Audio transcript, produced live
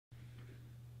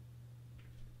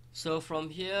So from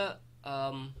here,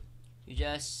 you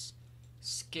just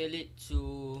scale it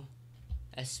to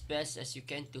as best as you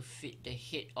can to fit the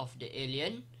head of the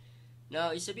alien.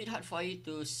 Now it's a bit hard for you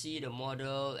to see the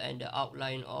model and the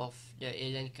outline of the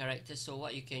alien character, so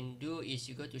what you can do is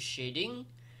you go to shading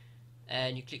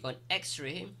and you click on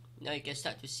X-ray. Now you can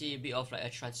start to see a bit of like a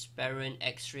transparent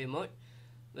X-ray mode,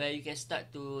 where you can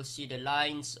start to see the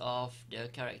lines of the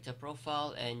character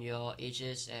profile and your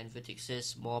edges and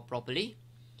vertices more properly.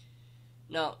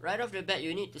 Now right off the bat,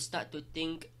 you need to start to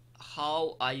think,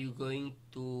 how are you going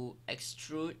to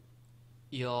extrude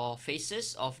your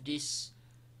faces of this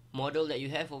model that you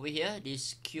have over here,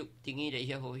 this cube thingy that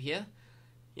you have over here.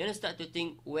 You want to start to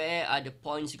think, where are the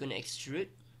points you're going to extrude,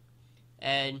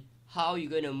 and how you're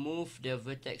going to move the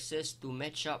vertexes to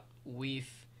match up with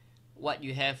what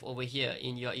you have over here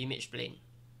in your image plane.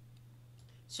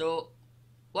 So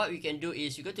what we can do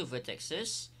is you go to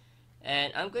vertexes,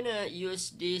 and I'm gonna use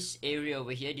this area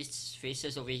over here, these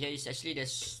faces over here. It's actually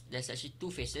there's actually two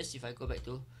faces. If I go back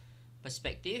to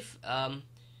perspective,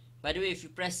 by the way, if you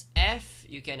press F,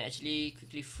 you can actually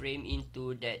quickly frame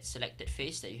into that selected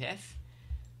face that you have.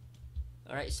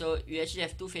 Alright, so you actually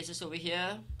have two faces over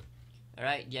here.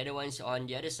 Alright, the other one's on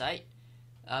the other side.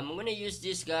 I'm going to use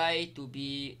this guy to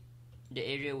be the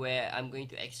area where I'm going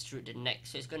to extrude the neck.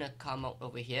 So it's going to come out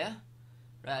over here.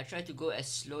 Right, I try to go as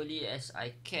slowly as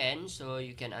I can so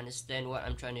you can understand what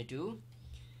I'm trying to do.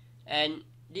 And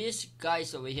these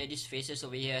guys over here, these faces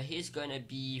over here, he's going to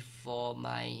be for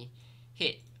my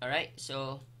head. Alright,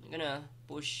 so I'm gonna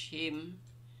push him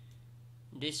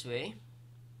this way.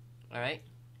 Alright,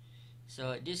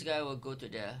 so this guy will go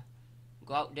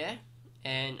out there,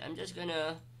 and I'm just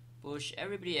gonna push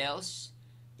everybody else.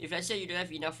 If let's say you don't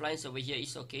have enough lines over here,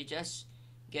 it's okay, just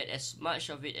get as much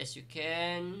of it as you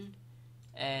can,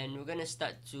 and we're gonna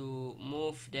start to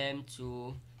move them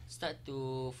to start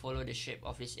to follow the shape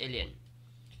of this alien.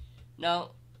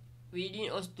 Now we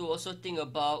need to also think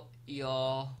about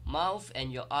your mouth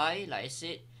and your eye. Like I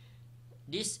said,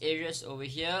 these areas over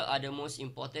here are the most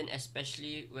important,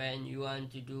 especially when you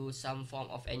want to do some form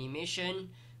of animation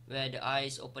where the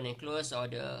eyes open and close or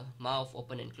the mouth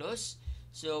open and close.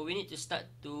 So we need to start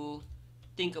to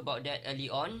think about that early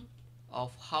on,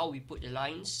 of how we put the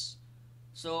lines.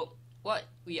 So what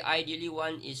we ideally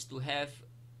want is to have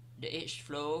the edge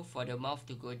flow for the mouth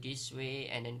to go this way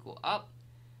and then go up,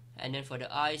 and then for the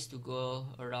eyes to go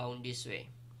around this way.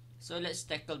 So let's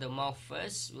tackle the mouth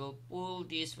first. We'll pull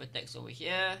this vertex over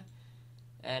here,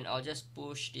 and I'll just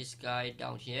push this guy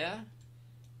down here.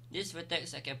 This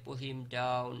vertex, I can pull him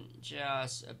down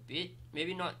just a bit,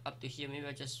 maybe not up to here, maybe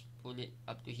I'll just pull it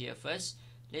up to here first.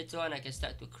 Later on I can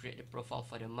start to create the profile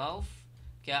for the mouth.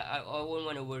 Okay, I won't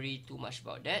want to worry too much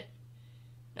about that.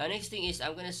 Now next thing is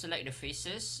I'm going to select the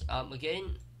faces.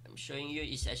 Again, I'm showing you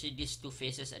it's actually these two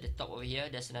faces at the top over here.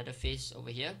 There's another face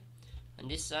over here on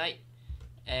this side,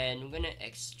 and we're gonna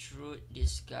extrude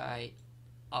this guy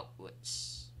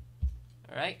upwards.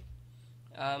 Alright,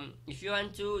 if you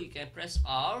want to, you can press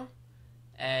R,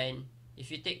 and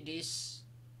if you take this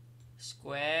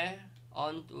square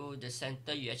onto the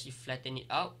center, you actually flatten it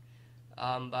out.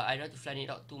 But I don't want to flatten it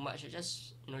out too much. I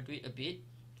just do it a bit.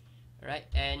 Alright,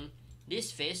 and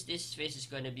this face is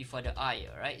going to be for the eye.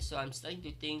 Alright, so I'm starting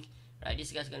to think, right,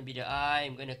 this guy's going to be the eye.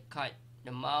 I'm going to cut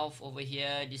the mouth over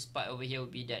here. This part over here will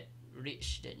be that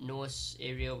ridge, that nose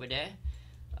area over there.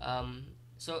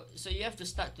 So you have to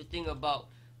start to think about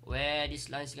where this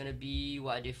line is going to be,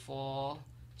 what are they for,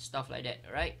 stuff like that.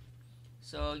 Alright,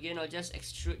 so again, I'll just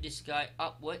extrude this guy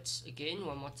upwards again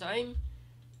one more time,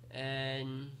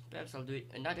 and perhaps I'll do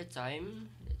it another time.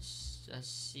 Let's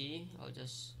just see. I'll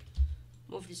just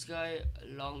move this guy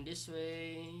along this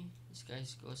way. This guy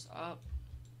goes up.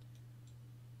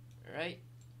 Alright,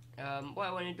 what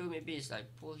I want to do maybe is like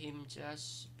pull him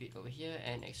just a bit over here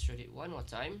and extrude it one more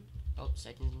time. Oops,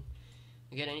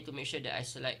 again, I need to make sure that I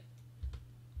select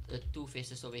the two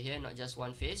faces over here, not just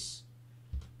one face.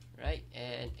 Right,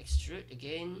 and extrude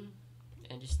again,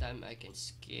 and this time I can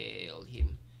scale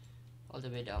him all the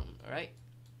way down. Alright,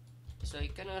 so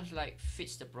it kind of like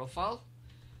fits the profile.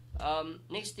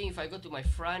 Next thing, if I go to my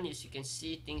front, is you can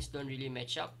see things don't really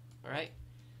match up. Alright,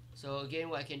 so again,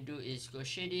 what I can do is go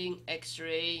shading,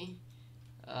 X-ray.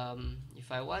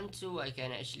 If I want to, I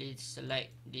can actually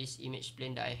select this image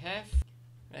plane that I have.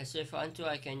 Right, so if I want to,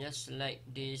 I can just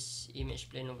select this image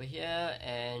plane over here,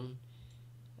 and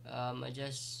I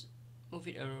just move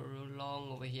it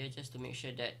along over here just to make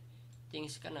sure that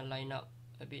things kind of line up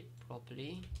a bit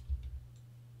properly.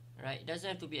 Right, it doesn't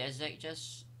have to be exact,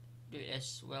 just do it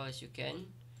as well as you can.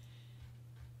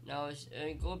 Now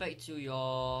go back to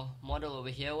your model over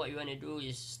here. What you want to do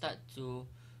is start to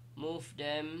move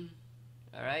them,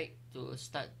 alright, to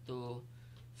start to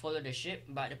follow the shape.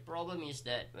 But the problem is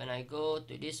that when I go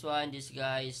to this one, this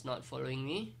guy is not following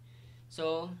me.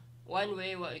 So one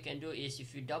way what you can do is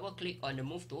if you double click on the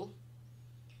move tool,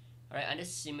 alright, under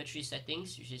symmetry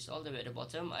settings, which is all the way at the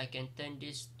bottom, I can turn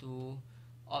this to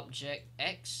object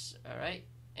X, alright,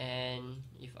 and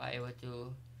if I were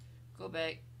to go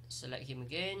back, select him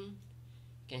again,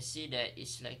 you can see that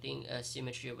it's selecting a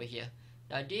symmetry over here.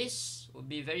 Now this will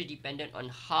be very dependent on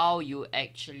how you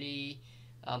actually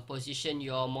position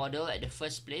your model at the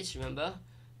first place. Remember,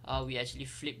 we actually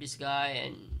flip this guy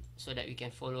and so that we can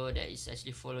follow that it's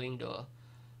actually following the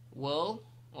world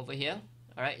over here.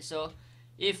 Alright, so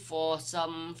if for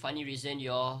some funny reason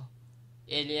your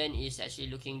alien is actually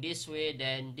looking this way,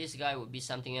 then this guy would be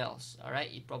something else.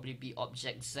 Alright, it probably be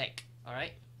object Z.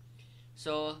 Alright,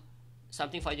 so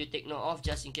something for you to take note of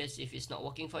just in case if it's not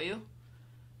working for you.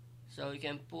 So you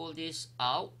can pull this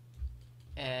out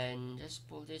and just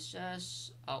pull this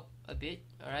just out a bit.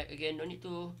 Alright, again, don't need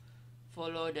to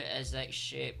follow the exact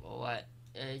shape or what,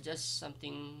 just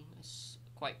something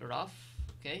quite rough.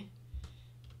 Okay,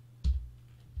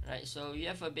 right, so you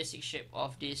have a basic shape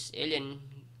of this alien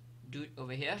dude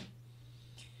over here.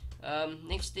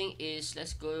 Next thing is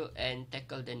let's go and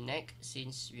tackle the neck.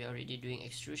 Since we are already doing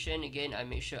extrusion, again I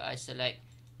make sure I select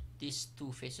these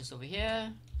two faces over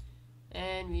here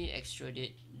and we extrude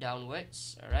it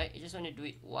downwards. Alright, I just want to do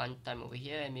it one time over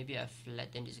here and maybe I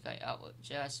flatten this guy out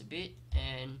just a bit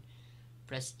and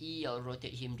press E. I'll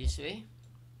rotate him this way,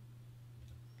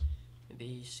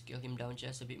 maybe scale him down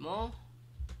just a bit more.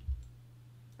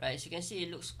 Right, as you can see,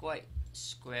 it looks quite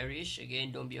squarish.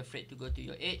 Again, don't be afraid to go to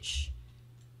your edge.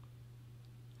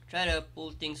 Try to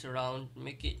pull things around,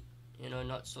 make it, you know,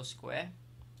 not so square.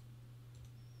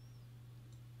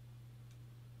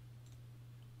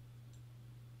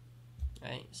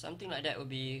 Right, something like that would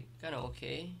be kind of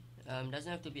okay.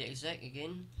 Doesn't have to be exact.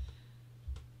 Again,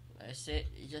 like I said,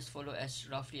 you just follow as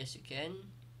roughly as you can.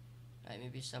 Right,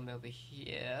 maybe somewhere over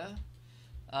here.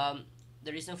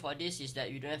 The reason for this is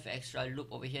that you don't have an extra loop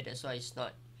over here, that's why it's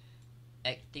not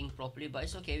acting properly, but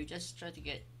it's okay. We just try to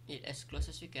get it as close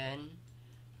as we can.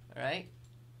 Alright,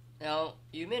 now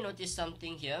you may notice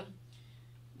something here.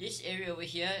 This area over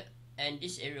here and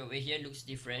this area over here looks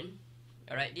different.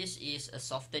 Alright, this is a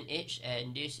softened edge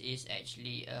and this is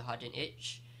actually a hardened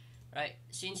edge. Right,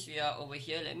 since we are over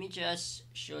here, let me just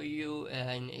show you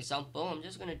an example. I'm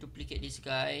just going to duplicate this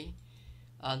guy.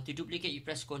 To duplicate, you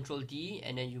press Ctrl D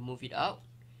and then you move it out,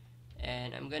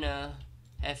 and I'm gonna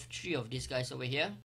have 3 of these guys over here.